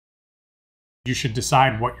You should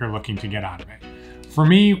decide what you're looking to get out of it. For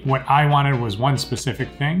me, what I wanted was one specific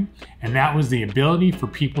thing, and that was the ability for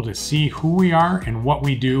people to see who we are and what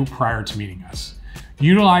we do prior to meeting us.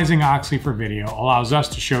 Utilizing Oechsli for video allows us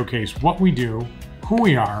to showcase what we do, who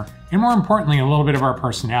we are, and more importantly, a little bit of our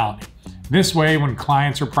personality. This way, when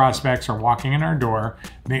clients or prospects are walking in our door,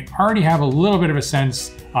 they already have a little bit of a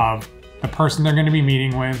sense of the person they're going to be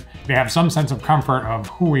meeting with. They have some sense of comfort of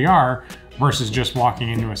who we are versus just walking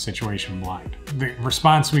into a situation blind. The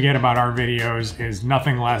response we get about our videos is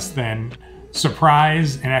nothing less than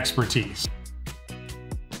surprise and expertise.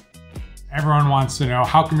 Everyone wants to know,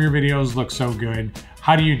 how come your videos look so good?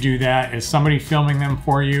 How do you do that? Is somebody filming them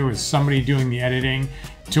for you? Is somebody doing the editing?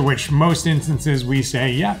 To which most instances we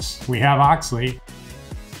say, yes, we have Oechsli.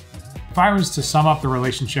 If I was to sum up the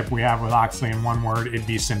relationship we have with Oechsli in one word, it'd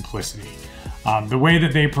be simplicity. The way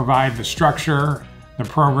that they provide the structure, the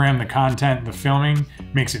program, the content, the filming,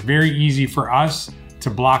 makes it very easy for us to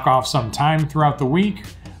block off some time throughout the week,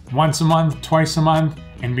 once a month, twice a month,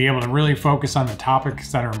 and be able to really focus on the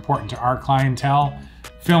topics that are important to our clientele,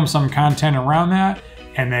 film some content around that,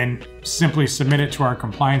 and then simply submit it to our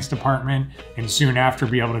compliance department, and soon after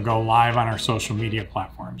be able to go live on our social media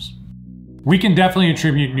platforms. We can definitely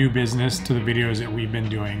attribute new business to the videos that we've been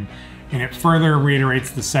doing, and it further reiterates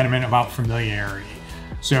the sentiment about familiarity.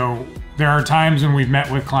 So there are times when we've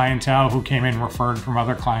met with clientele who came in referred from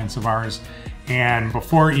other clients of ours, and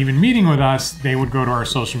before even meeting with us, they would go to our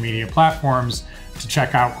social media platforms to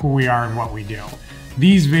check out who we are and what we do.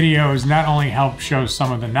 These videos not only help show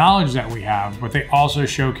some of the knowledge that we have, but they also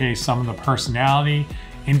showcase some of the personality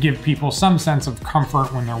and give people some sense of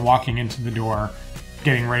comfort when they're walking into the door,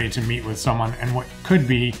 getting ready to meet with someone and what could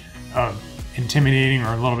be an intimidating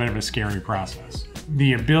or a little bit of a scary process.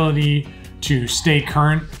 The ability to stay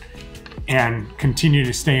current and continue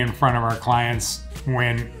to stay in front of our clients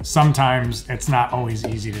when sometimes it's not always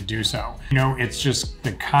easy to do so. You know, it's just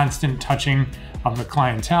the constant touching of the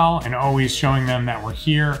clientele and always showing them that we're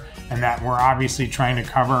here and that we're obviously trying to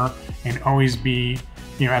cover and always be,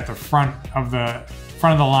 you know, at the front of the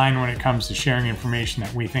line when it comes to sharing information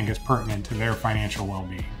that we think is pertinent to their financial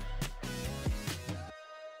well-being.